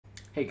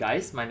Hey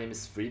guys, my name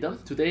is Freedom.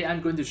 Today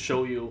I'm going to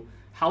show you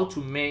how to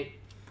make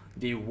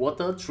the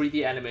water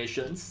 3D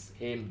animations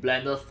in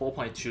Blender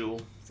 4.2,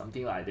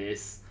 something like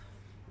this,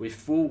 with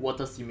full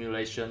water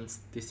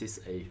simulations. This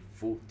is a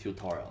full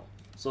tutorial.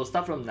 So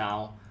start from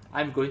now,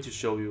 I'm going to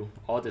show you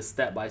all the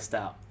step by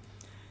step.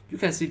 You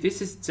can see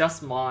this is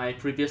just my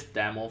previous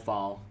demo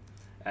file,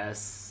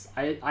 as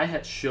I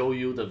had shown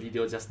you the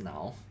video just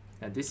now,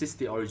 and this is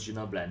the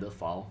original Blender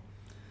file.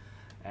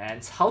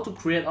 And how to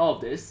create all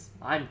of this,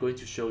 I'm going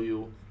to show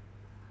you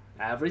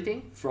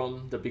everything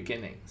from the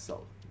beginning.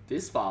 So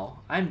this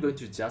file, I'm going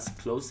to just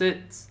close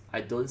it.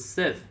 I don't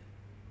save.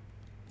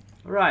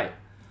 Alright,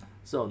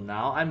 so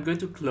now I'm going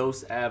to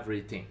close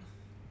everything.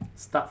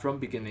 Start from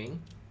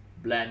beginning,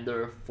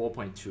 Blender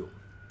 4.2.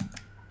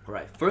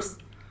 Alright, first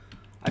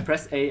I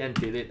press A and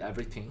delete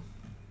everything.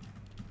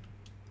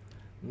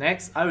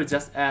 Next, I will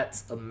just add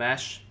a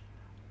mesh,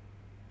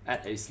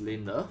 add a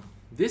cylinder.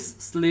 This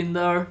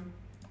cylinder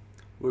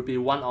will be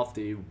one of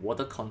the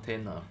water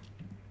container.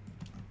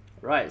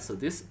 Right, so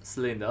this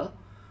cylinder,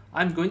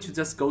 I'm going to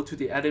just go to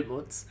the edit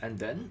modes and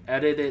then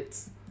edit it.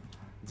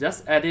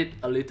 Just edit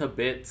a little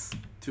bit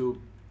to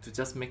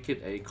just make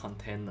it a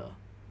container.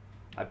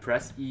 I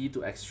press E to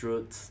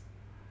extrude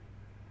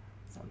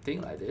something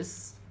like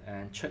this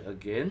and check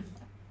again.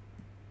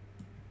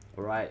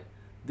 Alright,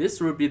 this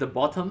will be the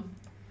bottom.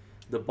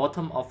 The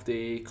bottom of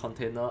the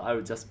container, I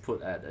will just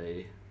put at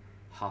a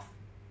half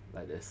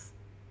like this.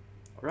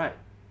 Alright,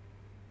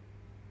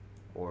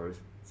 or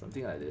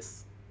something like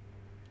this.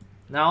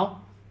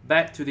 Now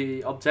back to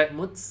the object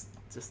modes,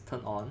 just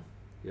turn on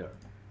here.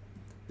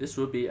 This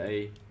will be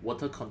a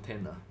water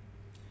container,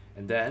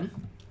 and then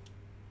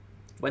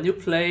when you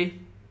play,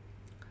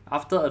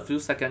 after a few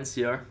seconds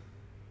here,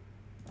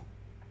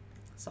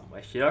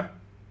 somewhere here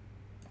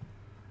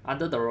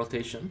under the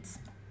rotations,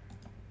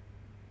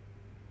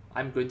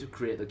 I'm going to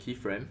create a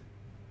keyframe.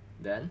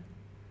 Then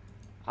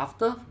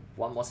after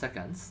 1 more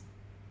seconds,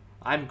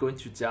 I'm going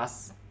to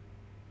just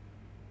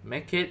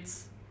make it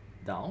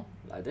down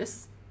like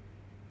this,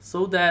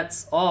 so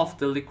that all of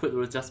the liquid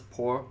will just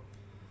pour.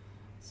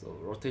 So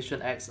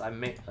rotation X, I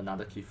make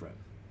another keyframe.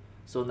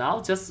 So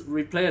now just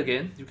replay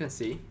again. You can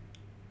see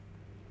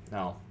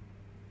now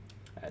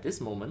at this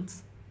moment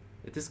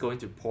it is going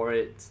to pour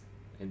it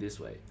in this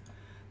way.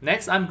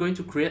 Next, I'm going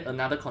to create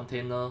another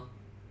container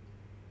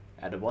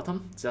at the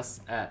bottom.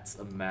 Just add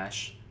a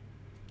mesh,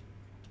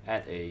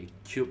 add a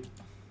cube.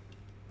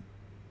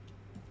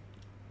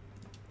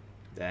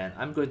 Then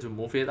I'm going to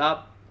move it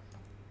up.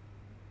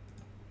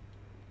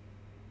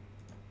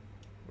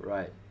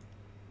 Right,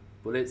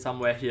 put it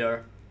somewhere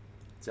here.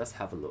 Just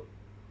have a look.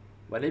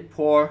 When it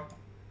pour,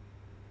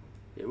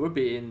 it will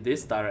be in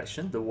this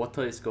direction. The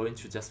water is going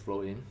to just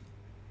flow in.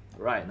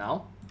 Right,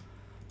 now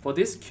for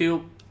this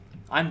cube,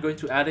 I'm going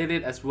to edit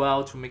it as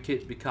well to make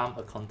it become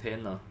a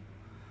container.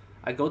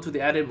 I go to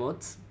the edit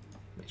mode,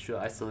 make sure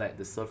I select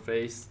the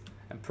surface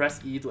and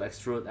press E to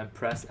extrude and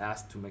press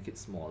S to make it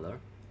smaller.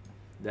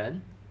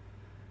 Then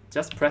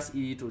just press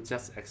E to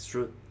just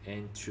extrude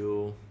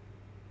into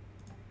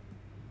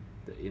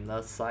the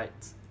inner side.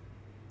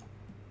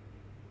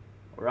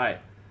 Alright,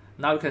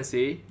 now you can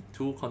see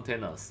two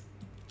containers.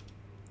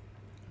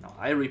 Now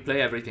I replay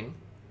everything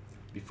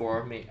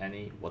before make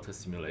any water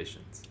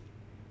simulations.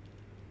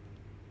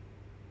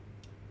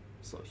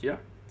 So here,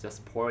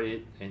 just pour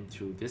it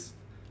into this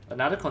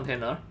another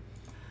container.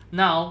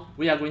 Now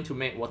we are going to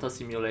make water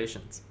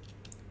simulations.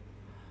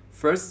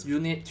 First, you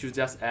need to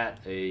just add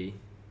a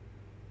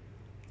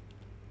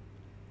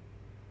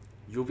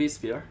UV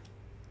sphere.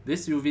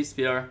 This UV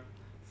sphere,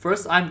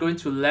 first I'm going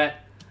to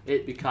let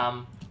it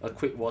become a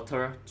quick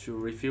water. To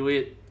refill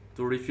it,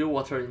 to refill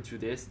water into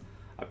this,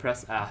 I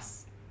press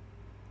S.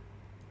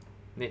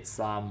 Need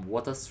some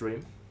water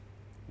stream.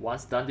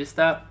 Once done this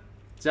step,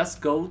 just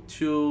go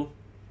to,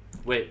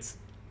 wait,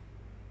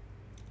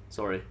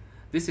 sorry,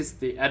 this is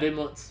the edit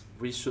mode.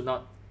 We should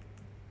not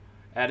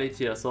edit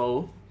here,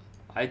 so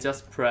I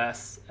just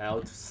press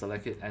L to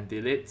select it and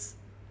delete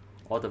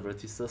all the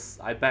vertices.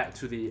 I back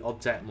to the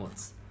object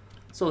modes.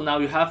 So now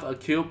you have a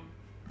cube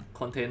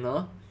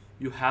container,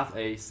 you have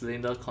a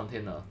cylinder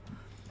container.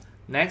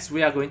 Next,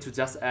 we are going to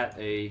just add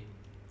a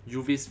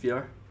UV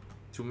sphere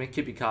to make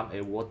it become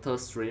a water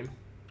stream.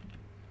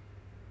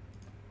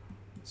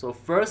 So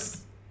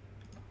first,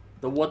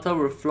 the water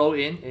will flow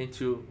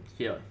into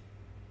here.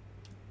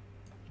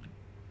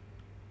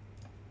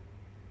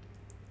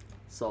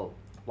 So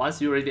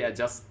once you already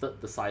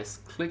adjusted the size,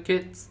 click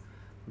it,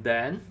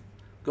 then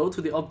go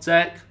to the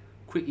object,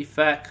 quick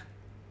effect,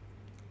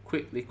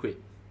 quick liquid.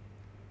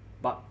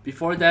 But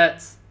before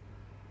that,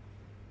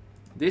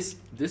 this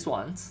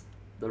one,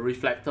 the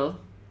reflector,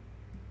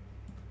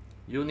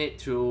 you need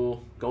to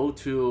go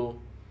to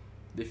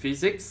the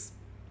physics,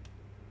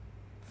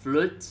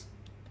 fluid,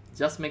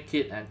 just make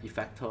it an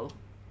effector.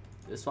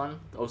 This one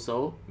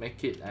also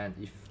make it an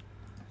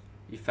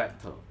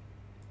effector.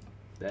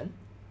 Then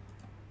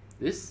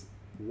this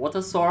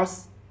water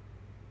source,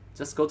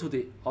 just go to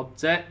the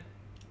object,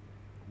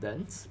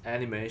 then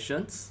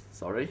animations,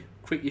 sorry,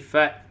 quick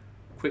effect,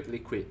 quick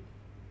liquid.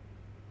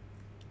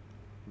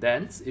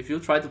 Then if you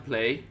try to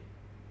play,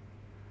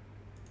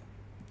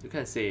 you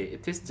can see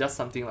it is just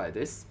something like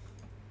this.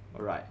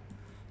 Alright,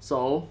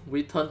 so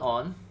we turn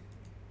on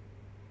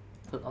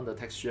the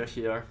texture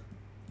here.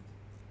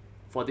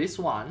 For this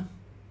one,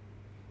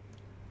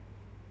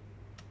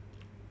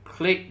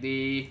 click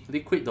the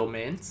liquid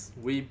domains.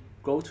 We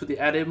go to the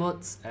edit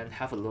modes and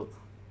have a look.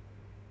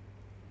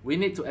 We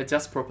need to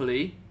adjust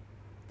properly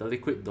the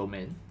liquid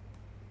domain.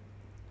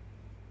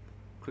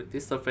 Click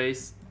this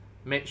surface,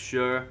 make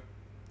sure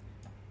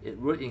it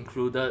will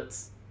include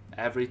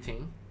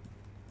everything.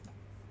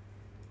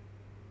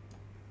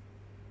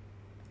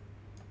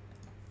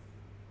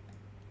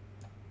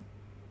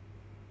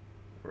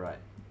 Right.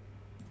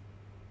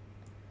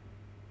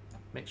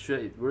 Make sure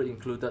it will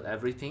include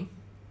everything.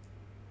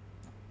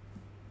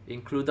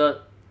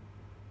 Included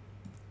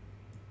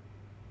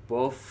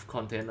both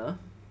container.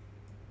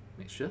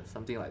 Make sure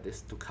something like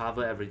this to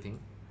cover everything.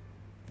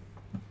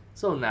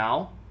 So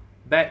now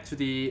back to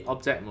the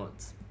object mode.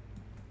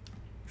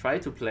 Try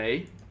to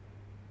play.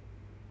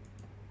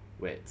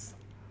 Wait.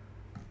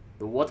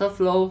 The water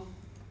flow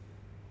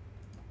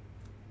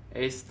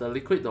is the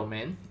liquid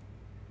domain.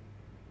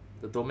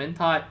 The domain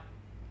type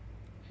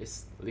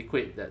is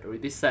liquid that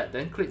already set.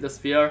 Then click the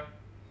sphere.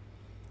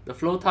 The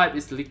flow type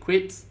is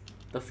liquid.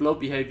 The flow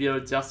behavior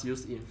just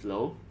use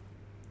inflow.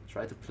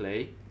 Try to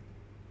play.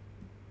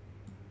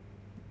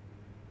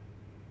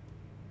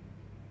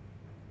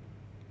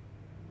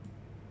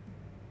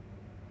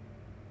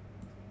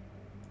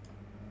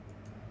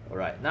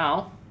 Alright,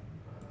 now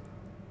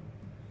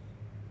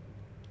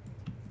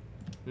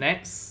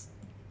next,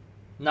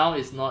 now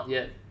is not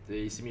yet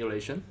the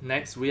simulation.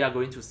 Next we are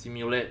going to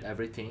simulate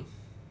everything.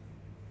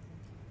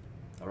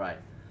 Alright,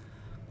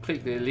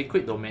 click the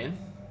liquid domain,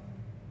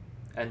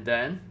 and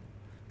then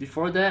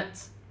before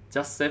that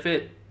just save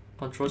it,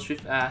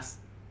 Ctrl+Shift+S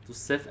to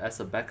save as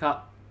a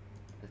backup.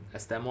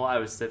 As demo I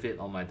will save it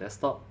on my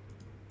desktop.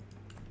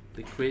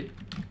 Liquid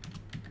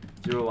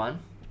 01,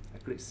 I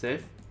click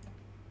save.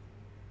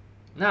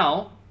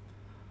 Now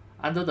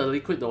under the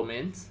liquid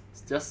domains,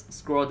 just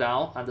scroll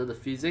down under the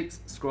physics,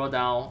 scroll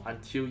down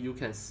until you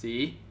can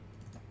see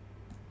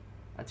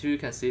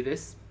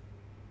this.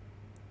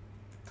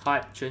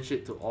 Type, change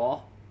it to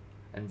all,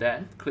 and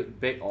then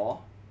click bake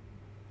all.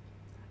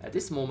 At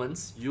this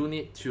moment you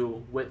need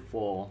to wait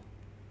for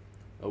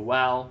a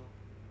while.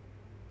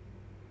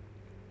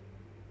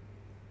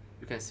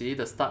 You can see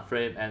the start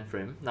frame, end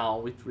frame. Now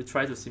we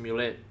try to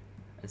simulate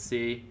and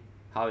see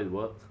how it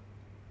works.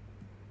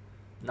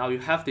 Now you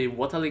have the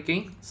water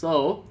leaking.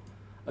 So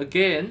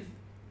again,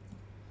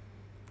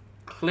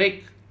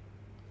 click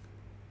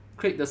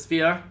the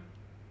sphere,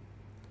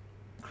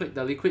 click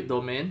the liquid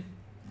domain,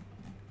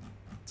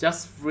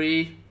 just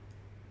free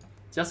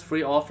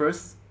all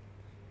first.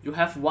 You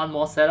have one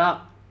more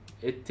setup.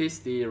 It is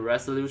the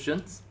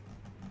resolution.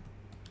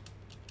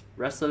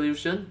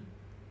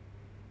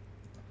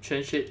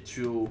 Change it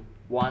to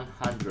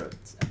 100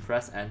 and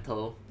press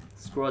enter.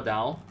 Scroll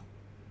down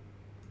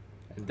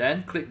and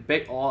then click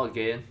bake all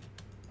again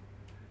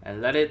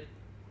and let it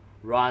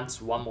run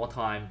one more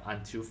time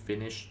until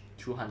finish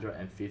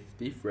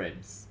 250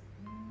 frames.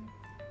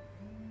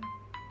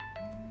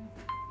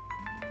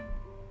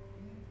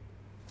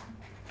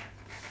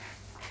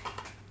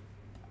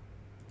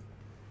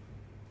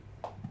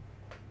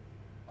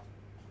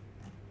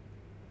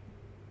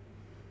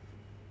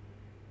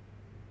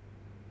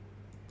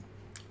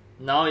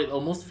 Now it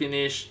almost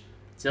finished,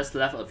 just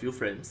left a few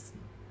frames,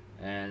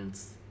 and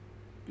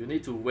you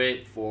need to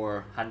wait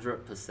for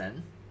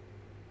 100%.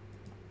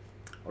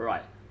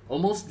 Alright,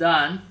 almost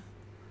done.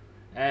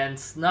 And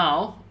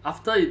now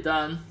after it's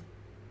done,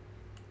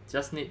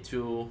 just need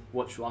to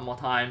watch one more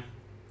time,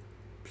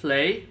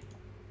 play.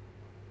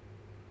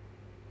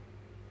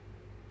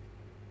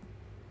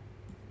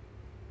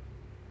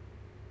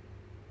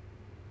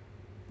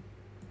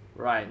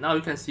 Right, now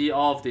you can see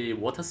all of the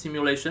water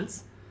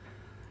simulations.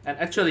 And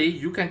actually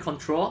you can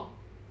control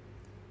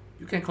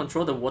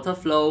the water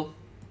flow.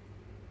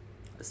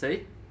 Let's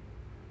say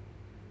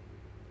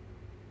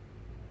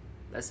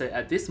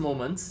at this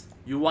moment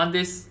you want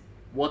this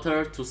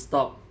water to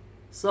stop.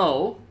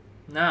 So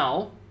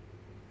now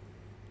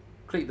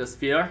click the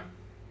sphere.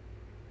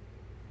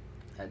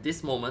 At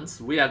this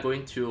moment we are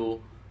going to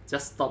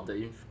just stop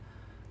the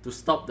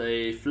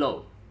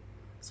flow.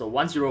 So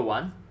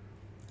 101.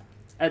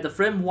 At the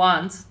frame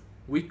 1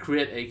 we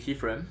create a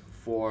keyframe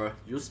for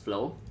use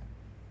flow.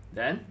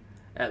 Then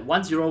at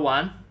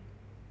 101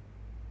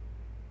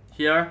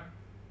 here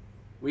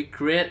we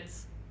create,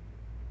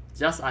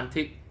 just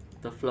untick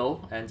the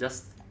flow and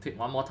just tick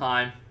one more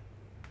time.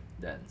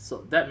 Then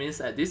so that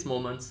means at this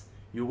moment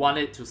you want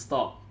it to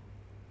stop.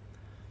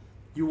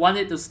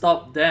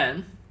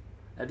 Then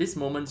at this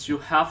moment you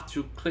have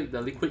to click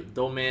the liquid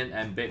domain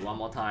and bake one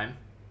more time.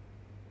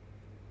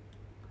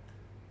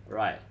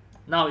 Right,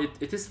 now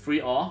it is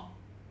free all.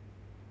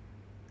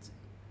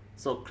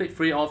 So click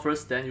free all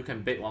first, then you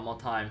can bake one more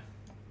time.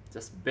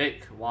 Just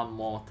bake one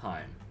more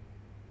time.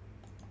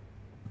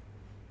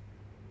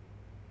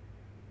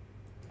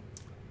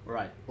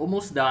 Alright,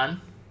 almost done.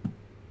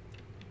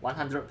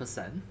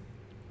 100%.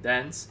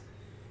 Then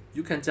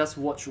you can just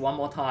watch one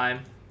more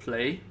time,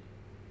 play.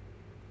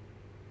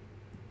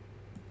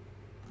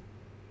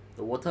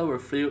 The water will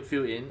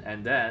fill in,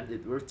 and then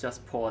it will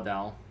just pour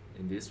down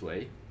in this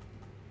way.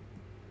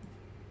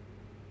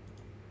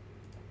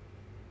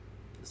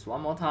 Just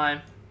one more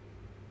time.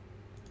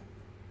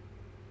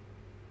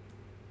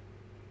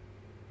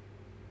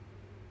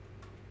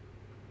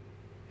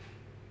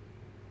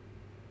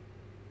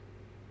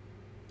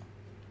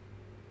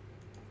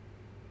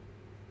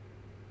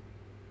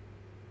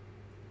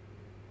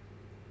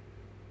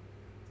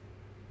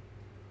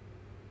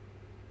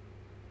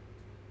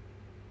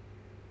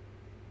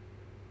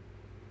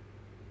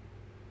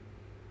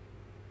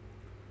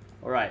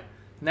 Alright,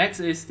 next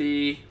is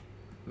the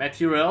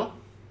material.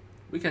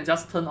 We can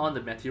just turn on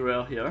the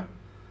material here.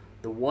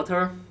 The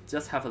water,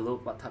 just have a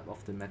look what type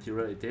of the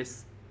material it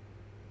is.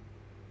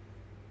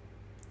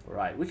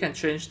 Alright, we can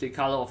change the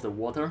color of the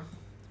water.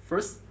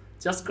 First,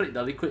 just click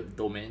the liquid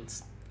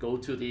domains, go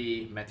to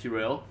the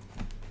material.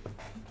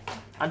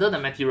 Under the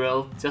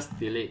material, just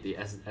delete the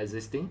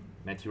existing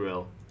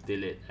material,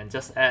 delete, and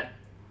just add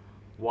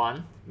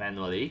one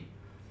manually.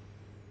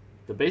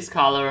 The base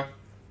color,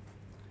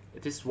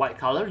 it is white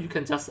color, you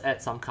can just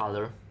add some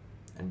color.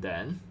 And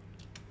then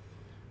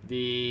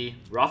the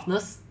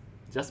roughness,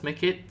 just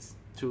make it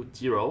to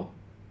 0.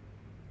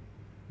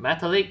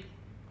 Metallic,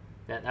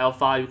 then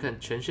alpha, you can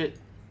change it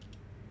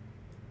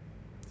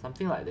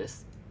something like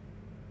this.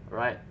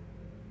 Alright,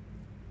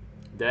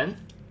 then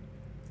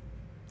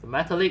the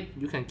metallic,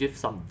 you can give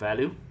some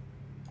value.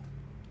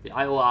 The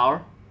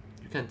IOR,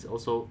 you can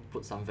also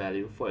put some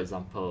value, for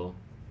example.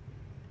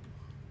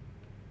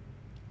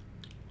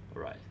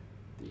 Alright,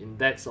 the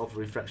index of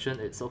refraction,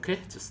 it's okay,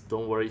 just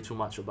don't worry too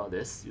much about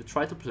this. You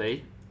try to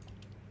play.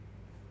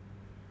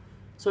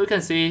 So you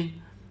can see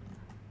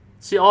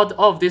all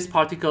of these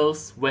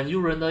particles. When you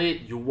render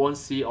it, you won't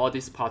see all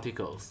these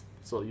particles.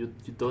 So you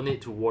don't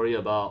need to worry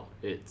about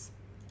it.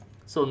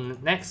 So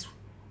next,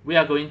 we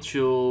are going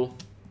to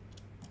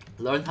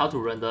learn how to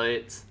render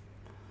it.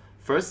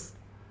 First,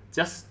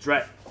 just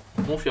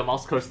move your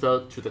mouse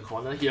cursor to the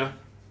corner here,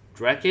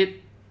 drag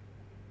it.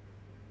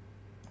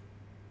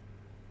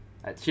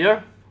 At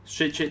here,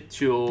 switch it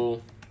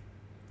to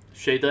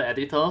shader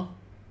editor.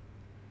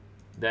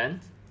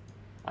 Then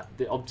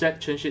the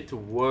object, change it to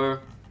world.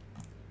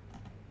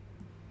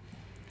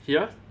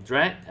 Here,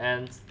 drag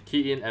and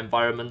key in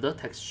environmental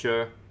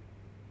texture.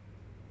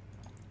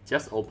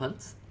 Just open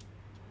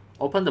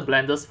the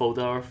Blenders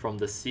folder from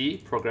the C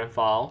program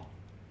file,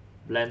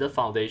 Blender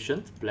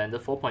Foundation, Blender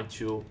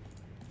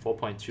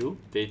 4.2,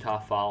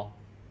 data file,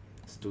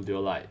 Studio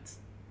Light,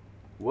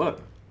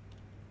 World.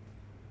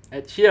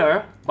 At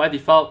here, by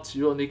default,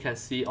 you only can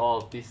see all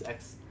of these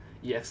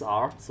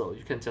EXR, so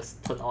you can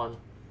just turn on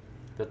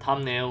the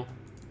thumbnail,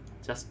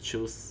 just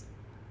choose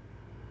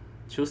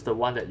the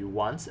one that you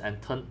want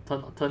and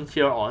turn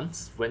here on.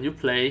 When you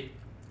play,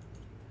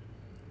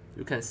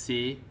 you can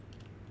see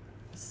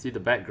the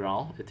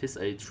background. It is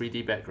a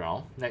 3D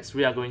background. Next,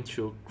 we are going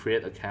to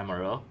create a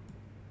camera.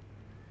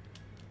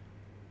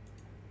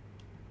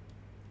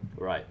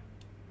 Right.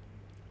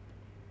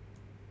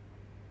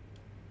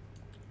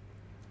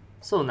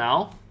 So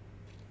now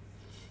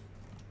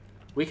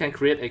we can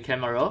create a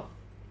camera.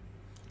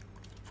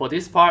 For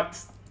this part,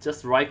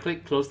 just right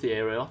click, close the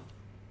area.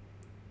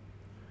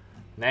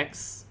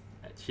 Next,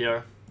 at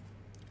here,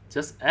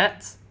 just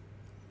add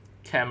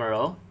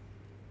camera.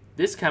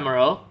 This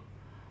camera,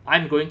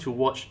 I'm going to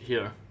watch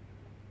here.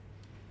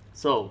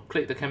 So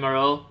click the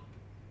camera,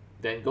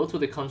 then go to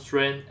the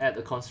constraint, add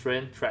a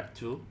constraint, track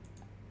 2,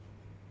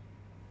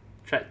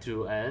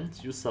 and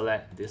you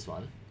select this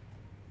one.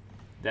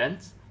 Then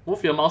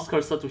move your mouse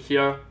cursor to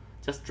here,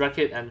 just drag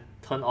it and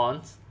turn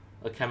on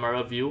a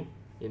camera view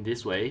in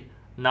this way.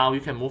 Now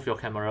you can move your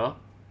camera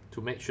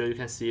to make sure you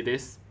can see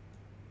this.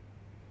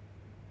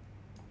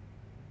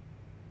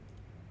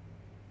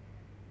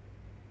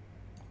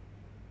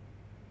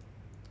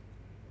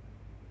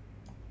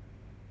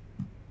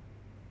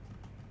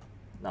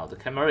 Now the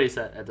camera is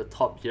at the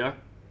top here.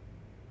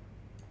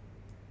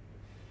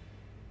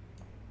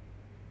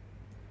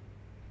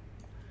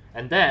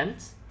 And then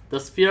the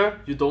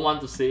sphere, you don't want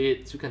to see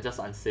it, you can just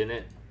unseen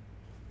it.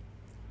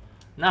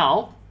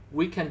 Now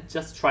we can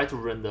just try to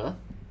render.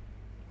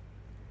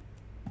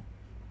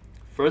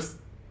 First,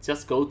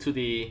 just go to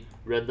the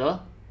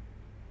render,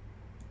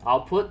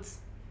 output.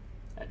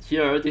 And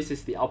here, this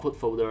is the output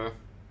folder.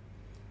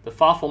 The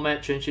file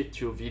format, change it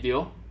to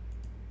video.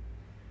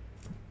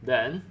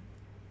 Then,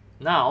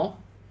 now,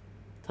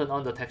 turn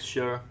on the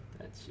texture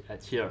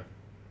at here.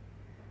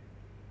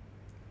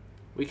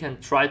 We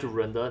can try to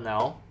render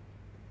now.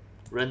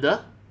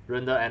 Render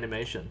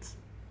animations.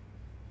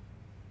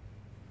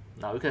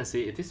 Now you can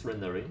see it is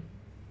rendering.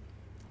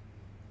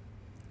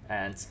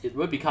 And it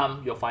will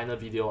become your final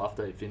video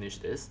after you finish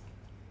this.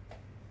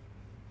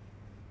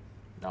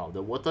 Now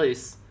the water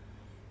is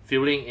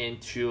filling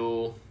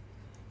into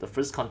the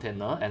first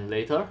container, and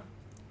later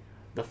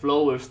the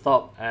flow will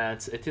stop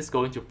and it is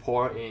going to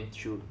pour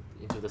into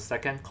the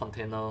second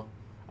container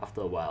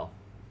after a while.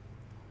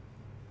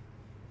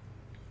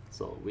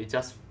 So we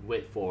just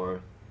wait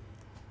for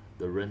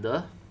the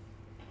render.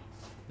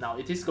 Now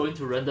it is going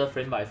to render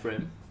frame by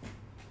frame.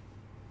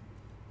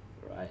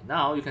 Right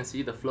now you can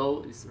see the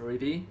flow is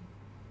already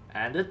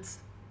ended,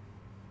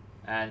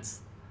 and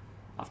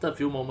after a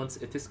few moments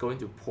it is going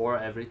to pour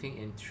everything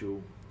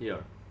into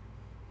here.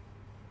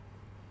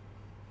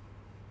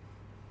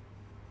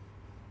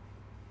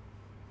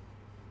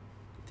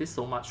 It is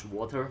so much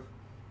water.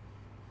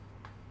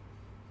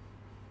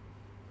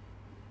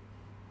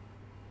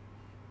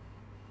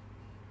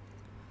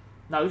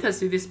 Now you can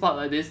see this part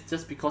like this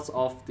just because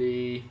of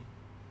the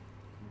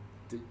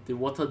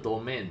water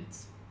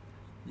domains.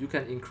 You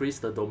can increase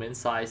the domain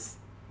size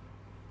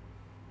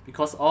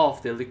because all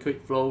of the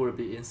liquid flow will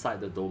be inside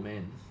the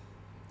domain,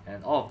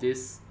 and all of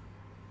these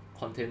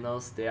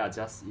containers, they are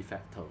just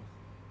effector.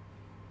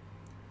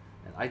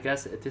 And I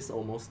guess it is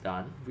almost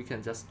done. We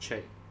can just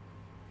check.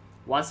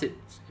 Once it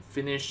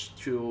finished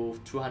to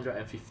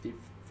 250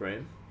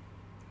 frame,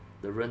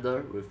 the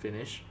render will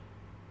finish.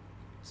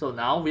 So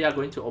now we are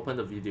going to open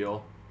the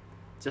video.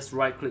 Just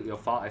right click your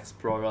file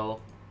explorer,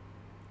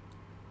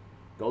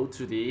 go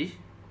to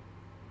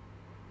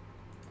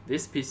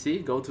this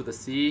PC, go to the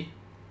C10.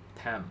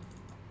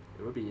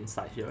 It will be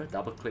inside here.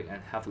 Double click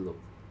and have a look.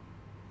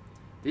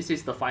 This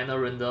is the final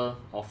render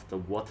of the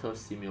water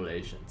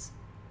simulations.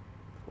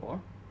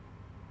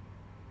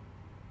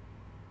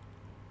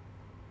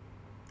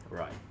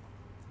 Right.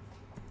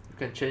 You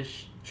can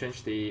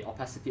change the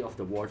opacity of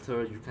the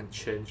water. You can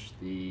change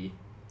the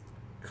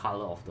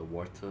color of the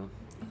water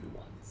if you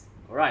want.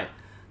 Alright,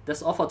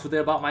 that's all for today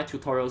about my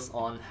tutorials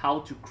on how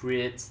to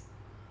create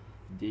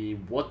the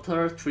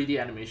water 3D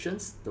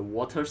animations, the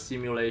water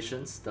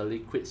simulations, the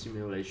liquid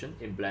simulation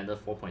in Blender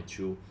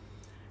 4.2,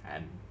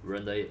 and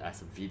render it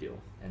as a video.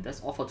 And that's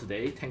all for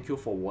today. Thank you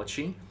for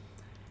watching.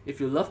 If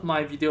you love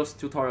my videos,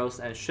 tutorials,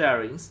 and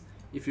sharings,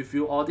 if you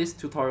feel all these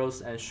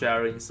tutorials and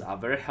sharings are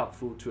very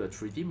helpful to a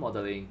 3D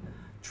modeling,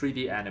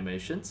 3D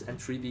animations, and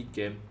 3D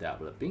game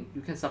developing,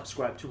 you can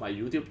subscribe to my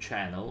YouTube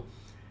channel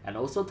and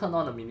also turn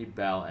on the mini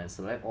bell and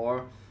select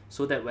all,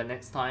 so that when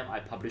next time I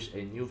publish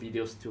a new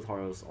videos,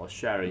 tutorials, or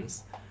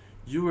sharings,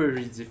 you will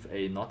receive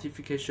a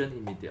notification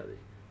immediately.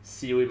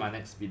 See you in my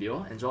next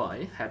video.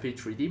 Enjoy. Happy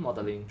 3D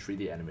modeling,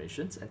 3D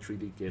animations, and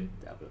 3D game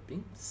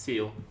developing. See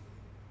you.